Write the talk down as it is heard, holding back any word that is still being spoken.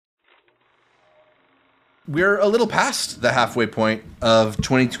We're a little past the halfway point of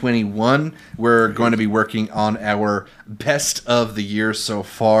 2021. We're going to be working on our best of the year so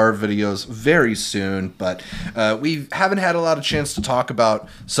far videos very soon, but we haven't had a lot of chance to talk about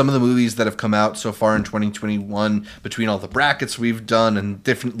some of the movies that have come out so far in 2021 between all the brackets we've done and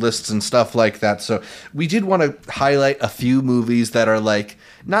different lists and stuff like that. So we did want to highlight a few movies that are like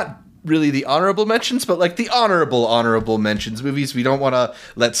not really the honorable mentions, but like the honorable mentions, movies we don't want to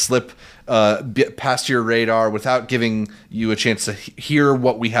let slip past your radar without giving you a chance to hear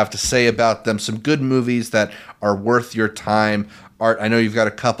what we have to say about them. Some good movies that are worth your time. Art, I know you've got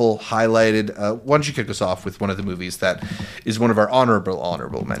a couple highlighted. Why don't you kick us off with one of the movies that is one of our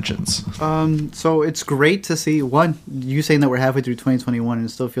honorable mentions? So it's great to see, one, you saying that we're halfway through 2021 and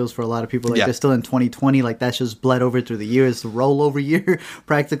it still feels for a lot of people like they're still in 2020, like that's just bled over through the years, the rollover year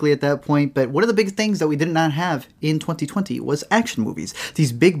practically at that point. But one of the big things that we did not have in 2020 was action movies,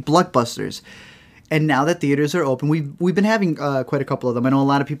 these big blockbusters. And now that theaters are open, we've been having quite a couple of them. I know a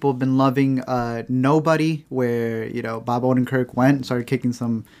lot of people have been loving Nobody, where Bob Odenkirk went and started kicking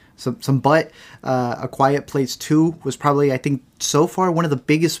some butt. A Quiet Place 2 was probably, I think, so far one of the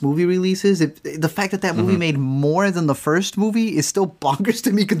biggest movie releases. The fact that movie made more than the first movie is still bonkers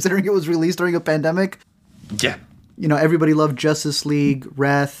to me, considering it was released during a pandemic. Yeah. Everybody loved Justice League.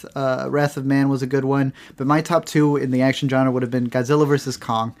 Wrath of Man was a good one. But my top two in the action genre would have been Godzilla vs.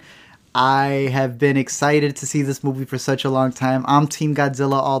 Kong. I have been excited to see this movie for such a long time. I'm Team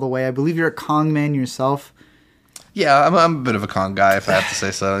Godzilla all the way. I believe you're a Kong man yourself. Yeah, I'm a bit of a Kong guy, if I have to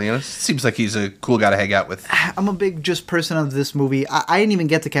say so. It seems like he's a cool guy to hang out with. I'm a big person of this movie. I didn't even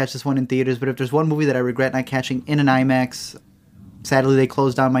get to catch this one in theaters, but if there's one movie that I regret not catching in an IMAX, sadly they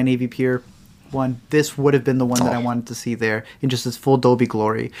closed down my Navy Pier one. This would have been the one that I wanted to see there in just its full Dolby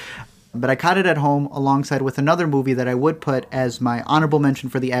glory. But I caught it at home alongside with another movie that I would put as my honorable mention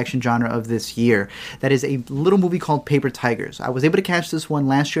for the action genre of this year. That is a little movie called Paper Tigers. I was able to catch this one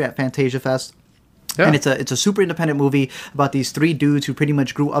last year at Fantasia Fest. Yeah. And it's a super independent movie about these three dudes who pretty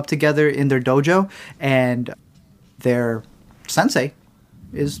much grew up together in their dojo, and their sensei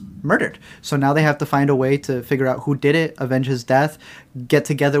is murdered. So now they have to find a way to figure out who did it, avenge his death, get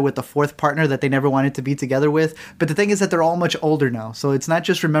together with the fourth partner that they never wanted to be together with. But the thing is that they're all much older now. So it's not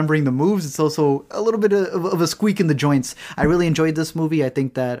just remembering the moves, it's also a little bit of a squeak in the joints. I really enjoyed this movie. I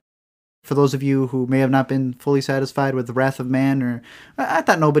think that for those of you who may have not been fully satisfied with The Wrath of Man, or I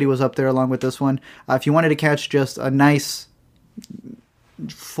thought Nobody was up there along with this one. If you wanted to catch just a nice,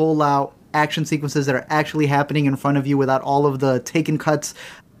 full-out action sequences that are actually happening in front of you without all of the taken cuts,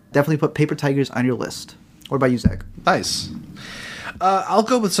 definitely put Paper Tigers on your list. What about you, Zach? Nice. I'll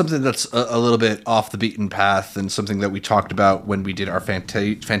go with something that's a little bit off the beaten path and something that we talked about when we did our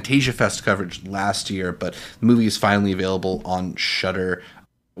Fantasia Fest coverage last year, but the movie is finally available on Shudder.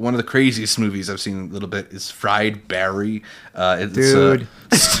 One of the craziest movies I've seen a little bit is Fried Barry. It's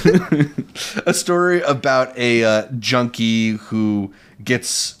a story about a junkie who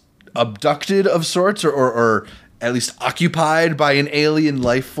gets abducted of sorts, or at least occupied by an alien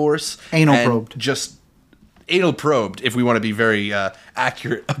life force. Anal probed, if we want to be very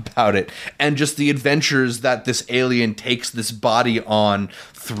accurate about it. And just the adventures that this alien takes this body on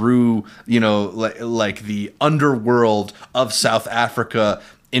through, like the underworld of South Africa,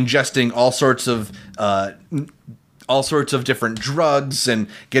 ingesting all sorts of different drugs and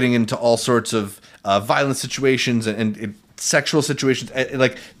getting into all sorts of violent situations and sexual situations.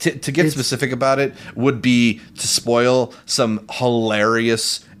 Like to get specific about it would be to spoil some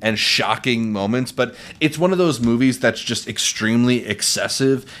hilarious and shocking moments, but it's one of those movies that's just extremely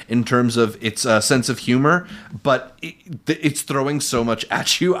excessive in terms of its sense of humor, but it's throwing so much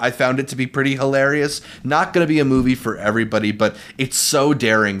at you. I found it to be pretty hilarious. Not going to be a movie for everybody, but it's so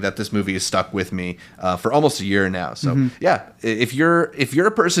daring that this movie has stuck with me for almost a year now. So yeah, if you're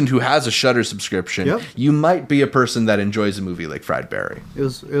a person who has a Shudder subscription, you might be a person that enjoys a movie like Fried Barry. It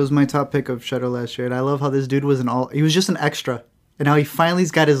was my top pick of Shudder last year, and I love how this dude was he was just an extra. And now he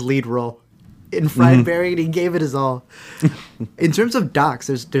finally's got his lead role in Fried Barry, and he gave it his all. In terms of docs,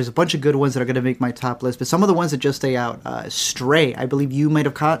 there's a bunch of good ones that are going to make my top list, but some of the ones that just stay out. Stray, I believe you might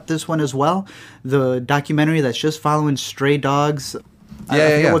have caught this one as well. The documentary that's just following stray dogs. I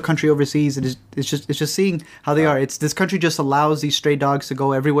forget what country overseas. It's just seeing how they are. This country just allows these stray dogs to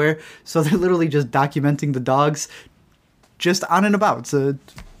go everywhere, so they're literally just documenting the dogs just on and about. So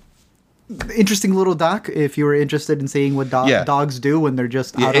interesting little doc if you were interested in seeing what dogs do when they're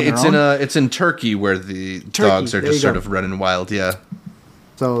just out on their own. It's in Turkey where the dogs are just sort of running wild,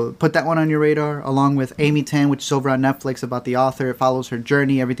 So put that one on your radar, along with Amy Tan, which is over on Netflix, about the author. It follows her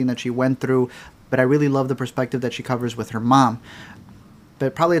journey, everything that she went through. But I really love the perspective that she covers with her mom.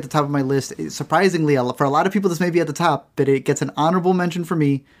 but probably at the top of my list. Surprisingly, for a lot of people, this may be at the top, but it gets an honorable mention for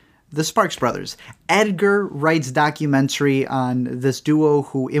me. The Sparks Brothers. Edgar Wright's documentary on this duo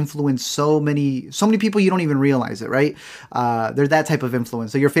who influenced so many people you don't even realize it, right? They're that type of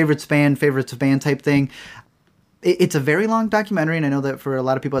influence. So your favorites band type thing. It's a very long documentary, and I know that for a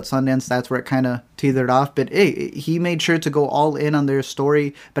lot of people at Sundance, that's where it kind of teetered off. But hey, he made sure to go all in on their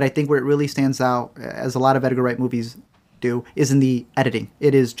story. But I think where it really stands out, as a lot of Edgar Wright movies do, is in the editing.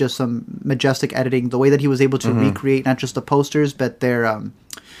 It is just some majestic editing. The way that he was able to recreate not just the posters, but their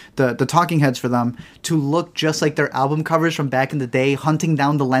the talking heads for them to look just like their album covers from back in the day, hunting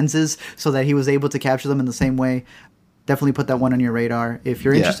down the lenses so that he was able to capture them in the same way. Definitely put that one on your radar if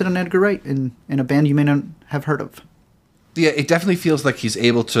you're interested in Edgar Wright in a band you may not have heard of. Yeah, it definitely feels like he's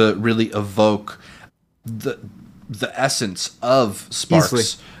able to really evoke the essence of Sparks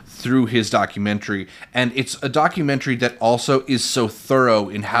Easily through his documentary. And it's a documentary that also is so thorough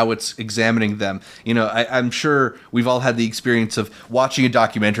in how it's examining them. You know, I'm sure we've all had the experience of watching a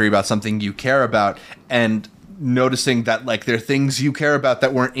documentary about something you care about and noticing that, like, there are things you care about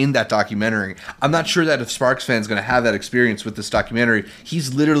that weren't in that documentary. I'm not sure that if Sparks fan's going to have that experience with this documentary.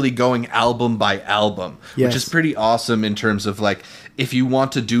 He's literally going album by album, which is pretty awesome in terms of, like, if you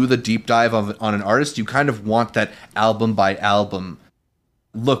want to do the deep dive on an artist, you kind of want that album by album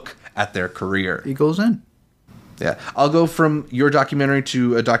look at their career. He goes in. Yeah. I'll go from your documentary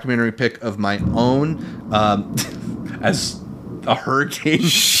to a documentary pick of my own. As a hurricane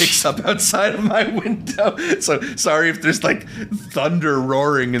picks up outside of my window. So sorry if there's like thunder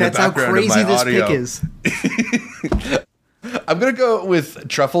roaring in the background of my audio. That's how crazy this pick is. I'm going to go with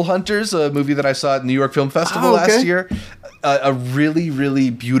Truffle Hunters, a movie that I saw at New York Film Festival last year. A really, really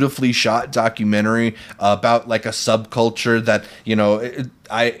beautifully shot documentary about like a subculture that, you know,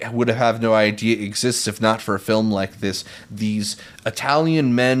 I would have no idea exists if not for a film like this. These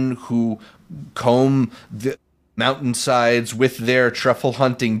Italian men who comb the mountainsides with their truffle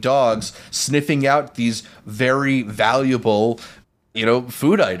hunting dogs, sniffing out these very valuable, you know,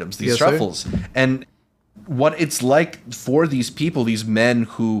 food items, these truffles. And what it's like for these people, these men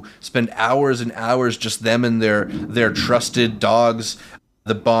who spend hours and hours, just them and their trusted dogs,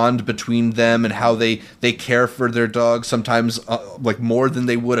 the bond between them and how they care for their dogs, sometimes like more than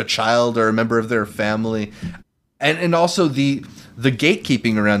they would a child or a member of their family. And also the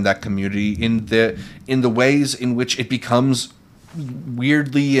gatekeeping around that community in the ways in which it becomes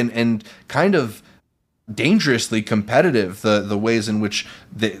weirdly and kind of dangerously competitive, the ways in which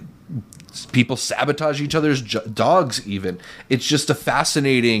people sabotage each other's dogs even. It's just a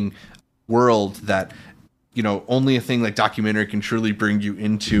fascinating world that, you know, only a thing like documentary can truly bring you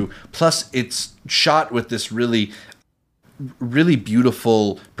into. Plus, it's shot with this really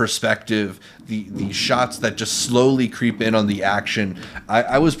beautiful perspective, the shots that just slowly creep in on the action.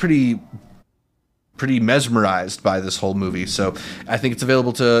 I was pretty mesmerized by this whole movie, so I think it's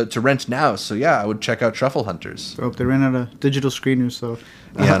available to rent now. So yeah, I would check out Truffle Hunters. I hope they ran out of digital screeners, so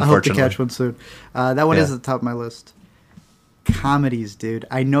yeah, I hope to catch one soon. That one is at the top of my list. Comedies, dude.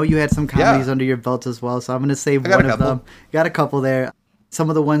 I know you had some comedies under your belt as well, so I'm going to save one of them. Got a couple there. Some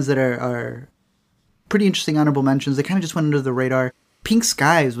of the ones that are pretty interesting honorable mentions. They kind of just went under the radar. Pink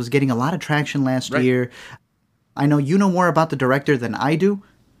Skies was getting a lot of traction last year. I know you know more about the director than I do,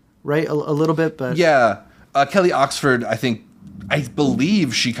 right? A little bit, but yeah. Kelly Oxford, I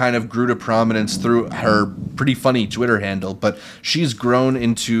believe she kind of grew to prominence through her pretty funny Twitter handle, but she's grown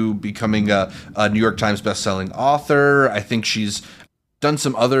into becoming a New York Times bestselling author. I think she's done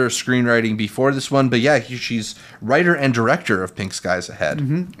some other screenwriting before this one, but yeah, she's writer and director of Pink Skies Ahead.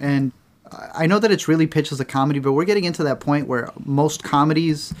 Mm-hmm. And I know that it's really pitched as a comedy, but we're getting into that point where most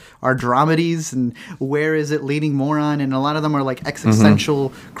comedies are dramedies, and where is it leaning more on? And a lot of them are like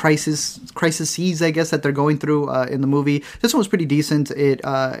existential crises, I guess, that they're going through in the movie. This one was pretty decent.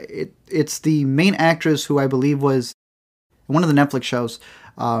 It's the main actress who I believe was one of the Netflix shows,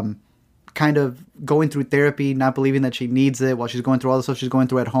 kind of going through therapy, not believing that she needs it while she's going through all the stuff she's going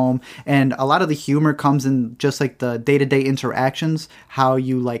through at home. And a lot of the humor comes in just like the day-to-day interactions, how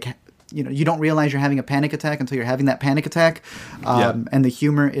you like, you know, you don't realize you're having a panic attack until you're having that panic attack. And the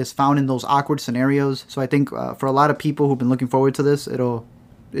humor is found in those awkward scenarios. So I think for a lot of people who've been looking forward to this,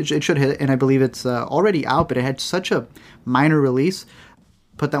 it should hit. And I believe it's already out, but it had such a minor release.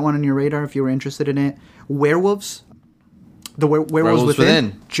 Put that one on your radar if you were interested in it. Werewolves. The Werewolves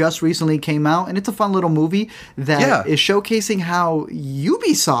Within just recently came out, and it's a fun little movie that is showcasing how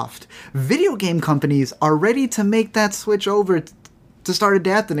Ubisoft, video game companies, are ready to make that switch over to start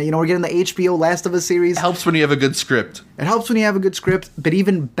adapting it. You know, we're getting the HBO Last of Us series. It helps when you have a good script. It helps when you have a good script, but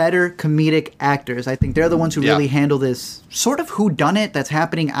even better comedic actors. I think they're the ones who really handle this sort of whodunit that's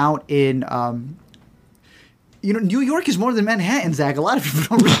happening out in, New York is more than Manhattan, Zach. A lot of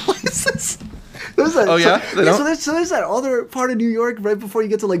people don't realize this. So there's that other part of New York right before you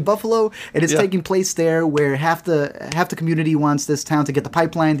get to like Buffalo, and it's taking place there where half the community wants this town to get the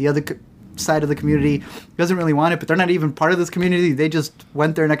pipeline. The other side of the community doesn't really want it, but they're not even part of this community. They just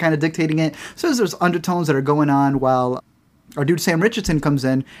went there and are kind of dictating it. So there's undertones that are going on while our dude Sam Richardson comes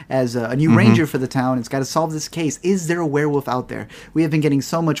in as a new ranger for the town. It's got to solve this case. Is there a werewolf out there? We have been getting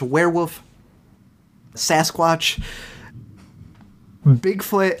so much werewolf, Sasquatch,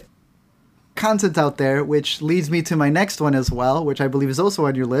 Bigfoot content out there, which leads me to my next one as well, which I believe is also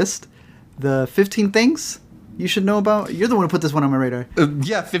on your list. The 15 things you should know about. You're the one who put this one on my radar.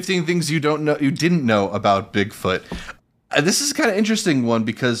 15 things you didn't know about Bigfoot. This is kind of interesting one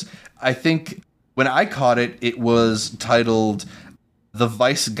because I think when I caught it, it was titled The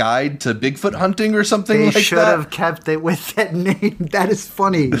Vice Guide to Bigfoot Hunting or something like that. They should have kept it with that name. That is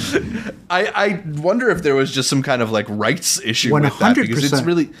funny. I wonder if there was just some kind of like rights issue 100%. with that because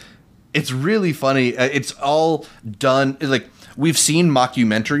it's really funny. It's all done like we've seen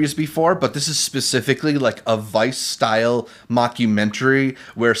mockumentaries before, but this is specifically like a Vice-style mockumentary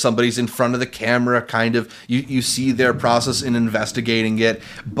where somebody's in front of the camera, kind of. You see their process in investigating it,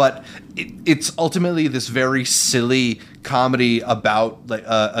 but it's ultimately this very silly comedy about like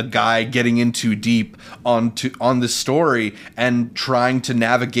a guy getting in too deep on the story and trying to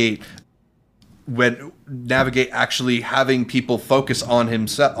navigate actually having people focus on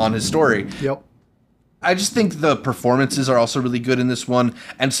himself, on his story. Yep. I just think the performances are also really good in this one,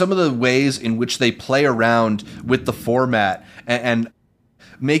 and some of the ways in which they play around with the format and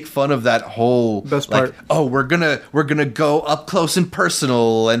make fun of that whole best part. Oh, we're gonna go up close and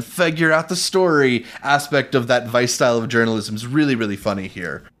personal and figure out the story aspect of that Vice style of journalism is really, really funny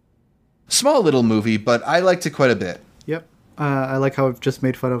here. Small little movie, but I liked it quite a bit. Yep. I like how I've just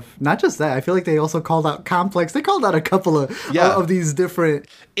made fun of not just that. I feel like they also called out Complex. They called out a couple of these different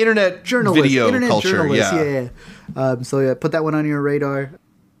internet journalists, video culture. So put that one on your radar.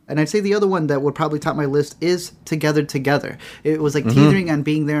 And I'd say the other one that would probably top my list is Together Together. It was like teetering on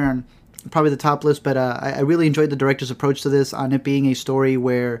being there on probably the top list, but I really enjoyed the director's approach to this, on it being a story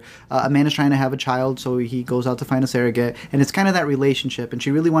where a man is trying to have a child, so he goes out to find a surrogate, and it's kind of that relationship. And she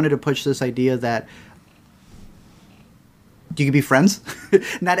really wanted to push this idea that you can be friends.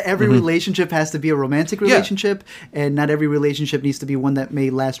 Not every relationship has to be a romantic relationship, and not every relationship needs to be one that may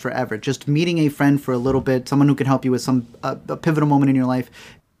last forever. Just meeting a friend for a little bit, someone who can help you with a pivotal moment in your life,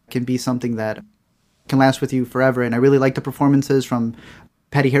 can be something that can last with you forever. And I really like the performances from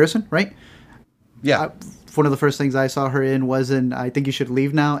Patty Harrison, right? Yeah. One of the first things I saw her in was in I Think You Should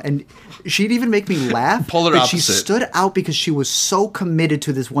Leave Now, and she'd even make me laugh. Polar but opposite. She stood out because she was so committed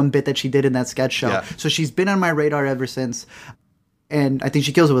to this one bit that she did in that sketch show. Yeah. So she's been on my radar ever since, and I think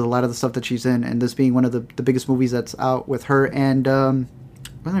she kills it with a lot of the stuff that she's in, and this being one of the biggest movies that's out with her and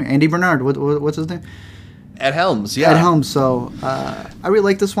Andy Bernard. What's his name? Ed Helms, yeah. Ed Helms. So I really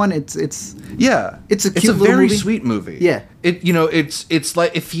like this one. It's a cute very movie. Sweet movie. Yeah. It's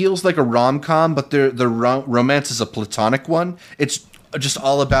like it feels like a rom-com, but the romance is a platonic one. It's just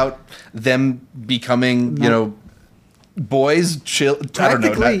all about them becoming, boys. Chill.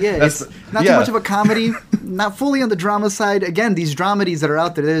 Practically, yeah. It's not too much of a comedy. Not fully on the drama side. Again, these dramedies that are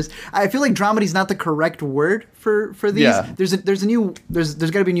out there. I feel like dramedy is not the correct word for these. Yeah. There's got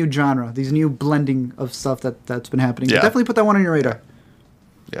to be a new genre. These new blending of stuff that's been happening. Yeah. But definitely put that one on your radar.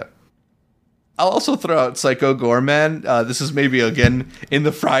 Yeah. I'll also throw out Psycho Goreman. This is maybe again in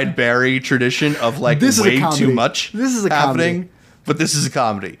the Fried Barry tradition of like way too much. This is a happening, comedy. But this is a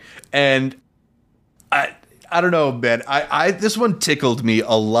comedy, and I don't know, man. I this one tickled me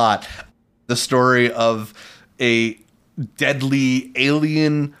a lot. The story of a deadly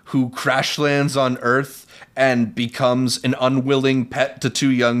alien who crash lands on Earth and becomes an unwilling pet to two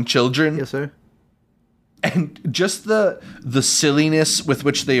young children. Yes, sir. And just the silliness with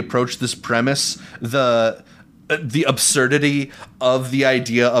which they approach this premise, the absurdity of the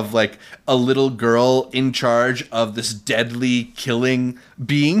idea of like a little girl in charge of this deadly killing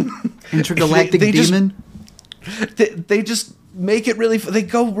being, intergalactic demon. They just make it really. They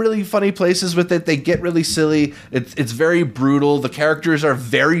go really funny places with it. They get really silly. It's very brutal. The characters are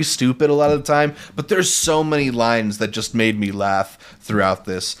very stupid a lot of the time, but there's so many lines that just made me laugh throughout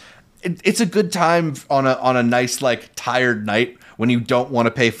this. It's a good time on a nice like tired night when you don't want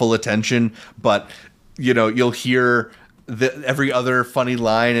to pay full attention, but you'll hear every other funny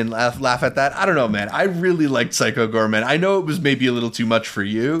line and laugh at that. I don't know, man. I really liked Psycho Goreman. I know it was maybe a little too much for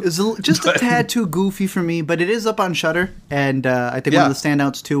you. It's just a tad too goofy for me, but it is up on Shudder, and I think one of the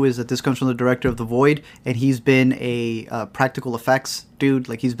standouts too is that this comes from the director of The Void, and he's been a practical effects dude.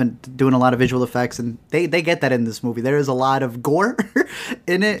 Like, he's been doing a lot of visual effects, and they get that in this movie. There is a lot of gore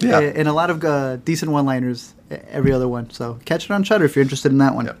in it, and a lot of decent one-liners every other one. So catch it on Shudder if you're interested in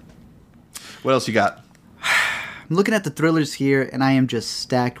that one. Yep. What else you got? I'm looking at the thrillers here, and I am just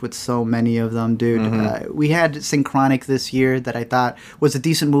stacked with so many of them, dude. We had Synchronic this year that I thought was a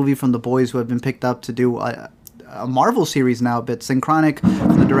decent movie from the boys who have been picked up to do a Marvel series now, but Synchronic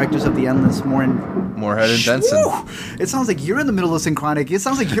from the directors of The Endless, Moorhead and Benson. Woo! It sounds like you're in the middle of Synchronic. It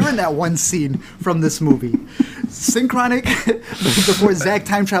sounds like you're in that one scene from this movie. Synchronic, before Zach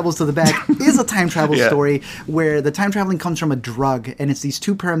time travels to the back, is a time travel story where the time traveling comes from a drug, and it's these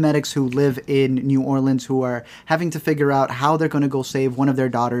two paramedics who live in New Orleans who are having to figure out how they're going to go save one of their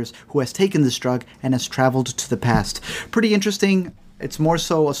daughters who has taken this drug and has traveled to the past. Pretty interesting. It's more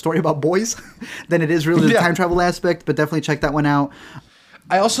so a story about boys than it is really the time travel aspect, but definitely check that one out.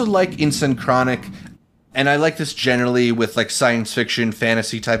 I also like in Synchronic, and I like this generally with like science fiction,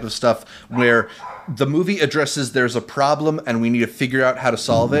 fantasy type of stuff, where the movie addresses there's a problem and we need to figure out how to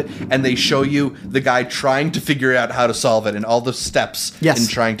solve it, and they show you the guy trying to figure out how to solve it and all the steps in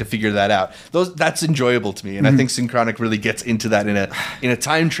trying to figure that out. That's enjoyable to me, and I think Synchronic really gets into that in a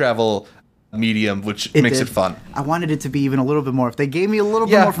time travel medium, which makes it fun. I wanted it to be even a little bit more. If they gave me a little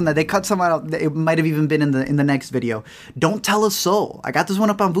bit more from that, they cut some out. It might have even been in the next video. Don't Tell a Soul. I got this one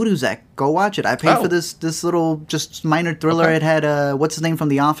up on Vudu, Zach. Go watch it. I paid for this little just minor thriller. It had what's his name from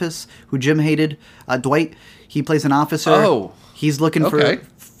The Office, who Jim hated, Dwight. He plays an officer. Oh, he's looking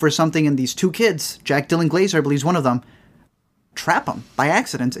for something, and these two kids, Jack Dylan Glazer, I believe is one of them, trap him by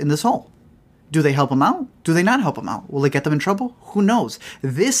accident in this hole. Do they help him out? Do they not help him out? Will it get them in trouble? Who knows?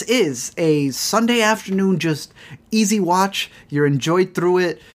 This is a Sunday afternoon, just easy watch. You're enjoyed through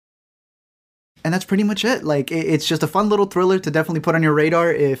it. And that's pretty much it. Like, it's just a fun little thriller to definitely put on your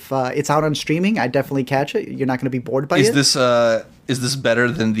radar. If it's out on streaming, I'd definitely catch it. You're not going to be bored by it. Is this better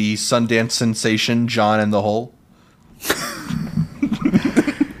than the Sundance sensation John and the Hole?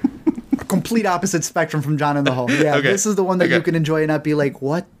 Complete opposite spectrum from John in the Hole. Yeah, this is the one that you can enjoy and not be like,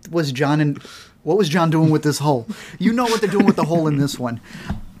 what was John doing with this hole? You know what they're doing with the hole in this one.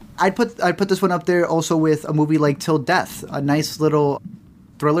 I'd put this one up there also with a movie like Till Death, a nice little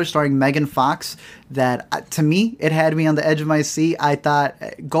thriller starring Megan Fox that to me it had me on the edge of my seat. I thought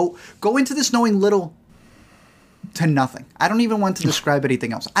go into this knowing little to nothing. I don't even want to describe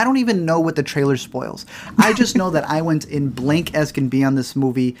anything else. I don't even know what the trailer spoils. I just know that I went in blank as can be on this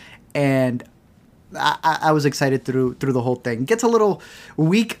movie, and I was excited through the whole thing. It gets a little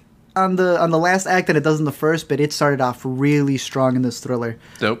weak on the last act than it does in the first, but it started off really strong in this thriller.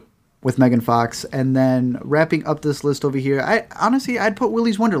 Dope. With Megan Fox. And then wrapping up this list over here, I'd put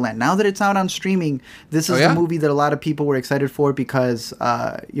Willy's Wonderland. Now that it's out on streaming, this is the movie that a lot of people were excited for because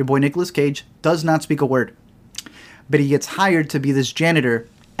your boy Nicolas Cage does not speak a word. But he gets hired to be this janitor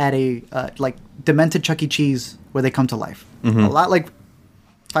at a like demented Chuck E. Cheese where they come to life. A lot like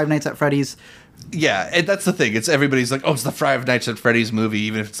Five Nights at Freddy's. Yeah, and that's the thing. It's everybody's like, oh, it's the Five Nights at Freddy's movie,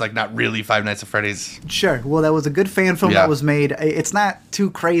 even if it's like not really Five Nights at Freddy's. Sure. Well, that was a good fan film that was made. It's not too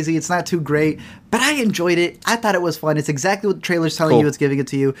crazy. It's not too great, but I enjoyed it. I thought it was fun. It's exactly what the trailer's telling you. It's giving it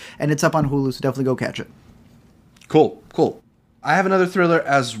to you, and it's up on Hulu, so definitely go catch it. Cool. I have another thriller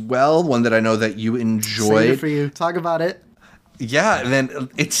as well, one that I know that you enjoyed. Save it for you. Talk about it. Yeah, and then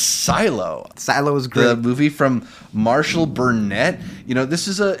it's Silo. Silo is great. The movie from Marshall Burnett. You know, this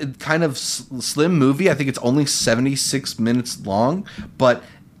is a kind of slim movie. I think it's only 76 minutes long, but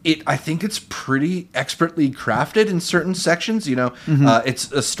I think it's pretty expertly crafted in certain sections. You know,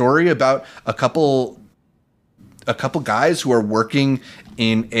 it's a story about a couple guys who are working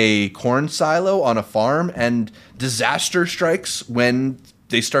in a corn silo on a farm, and disaster strikes when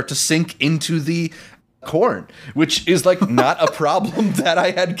they start to sink into the corn, which is like not a problem that I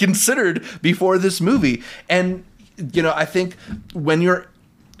had considered before this movie. And, you know, I think when you're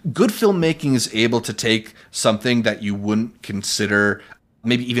good filmmaking is able to take something that you wouldn't consider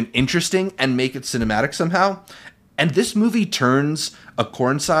maybe even interesting and make it cinematic somehow. And this movie turns a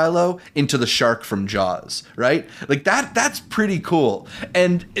corn silo into the shark from Jaws, right? Like that's pretty cool.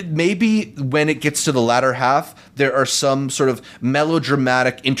 And maybe when it gets to the latter half, there are some sort of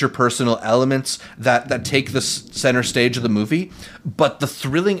melodramatic interpersonal elements that take the center stage of the movie, but the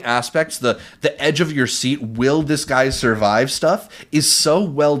thrilling aspects, the edge of your seat, will this guy survive stuff is so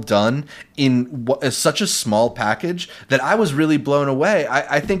well done in such a small package that I was really blown away.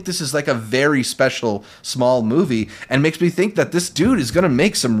 I think this is like a very special small movie and makes me think that this dude is going to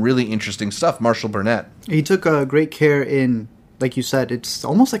make some really interesting stuff, Marshall Burnett. He took great care in, like you said, it's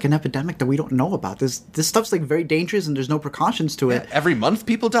almost like an epidemic that we don't know about. This stuff's like very dangerous and there's no precautions to it. Yeah, every month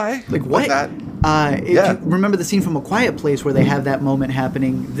people die? Like what? That? If you remember the scene from A Quiet Place where they have that moment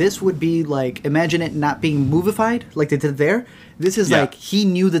happening, this would be like, imagine it not being movified like they did there. This is like, he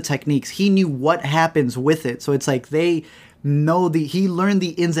knew the techniques. He knew what happens with it. So it's like he learned the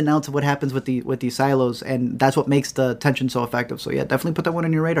ins and outs of what happens with these silos, and that's what makes the tension so effective. So yeah, definitely put that one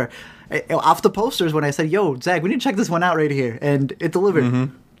on your radar. Off the posters, when I said, yo, Zach, we need to check this one out right here, and it delivered.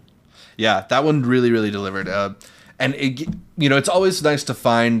 Mm-hmm. Yeah, that one really, really delivered. And it's always nice to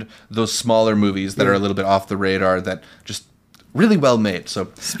find those smaller movies that are a little bit off the radar that just really well made.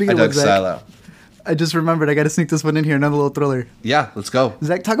 So Speaking I dug of Zach, Silo. I just remembered I got to sneak this one in here, another little thriller. Yeah, let's go.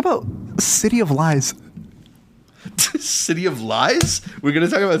 Zach, talk about City of Lies. City of Lies? We're going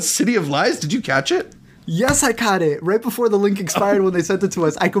to talk about City of Lies? Did you catch it? Yes, I caught it. Right before the link expired when they sent it to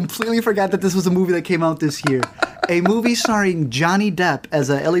us. I completely forgot that this was a movie that came out this year. A movie starring Johnny Depp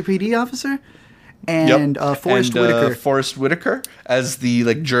as a LAPD officer and Forrest Whitaker. Forrest Whitaker as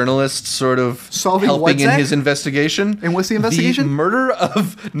the journalist sort of solving helping in his investigation. And what's the investigation? The murder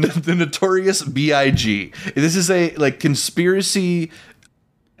of the notorious B.I.G. This is a conspiracy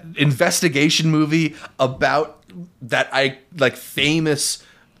investigation movie about that famous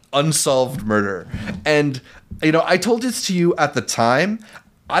unsolved murder. And I told this to you at the time.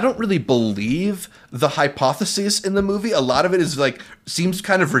 I don't really believe the hypothesis in the movie. A lot of it is seems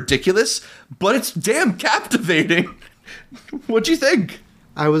kind of ridiculous, but it's damn captivating. What'd you think?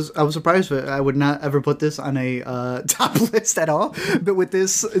 I was surprised, but I would not ever put this on a top list at all. But with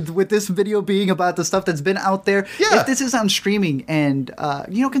this video being about the stuff that's been out there, if this is on streaming, and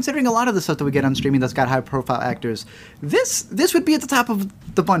considering a lot of the stuff that we get on streaming that's got high profile actors, this would be at the top of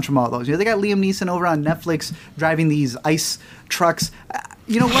the bunch from all those. They got Liam Neeson over on Netflix driving these ice trucks.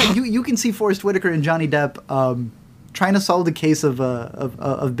 You know what? You can see Forrest Whitaker and Johnny Depp trying to solve the case of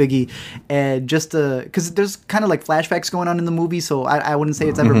Biggie, and just because there's kind of flashbacks going on in the movie, so I wouldn't say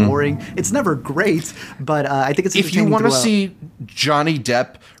it's ever boring. It's never great, but I think it's if you want to see Johnny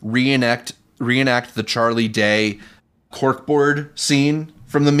Depp reenact the Charlie Day corkboard scene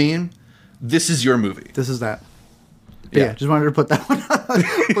from the meme, this is your movie. This is that. Yeah, just wanted to put that one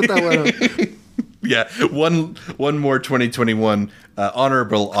up. Yeah, one more 2021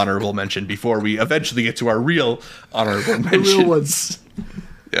 honorable mention before we eventually get to our real honorable mentions. The real ones.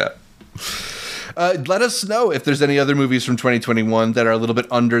 Yeah. Let us know if there's any other movies from 2021 that are a little bit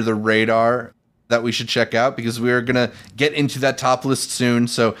under the radar that we should check out, because we're gonna get into that top list soon.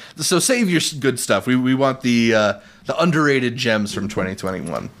 So save your good stuff. We want the underrated gems from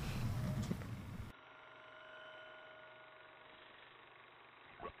 2021.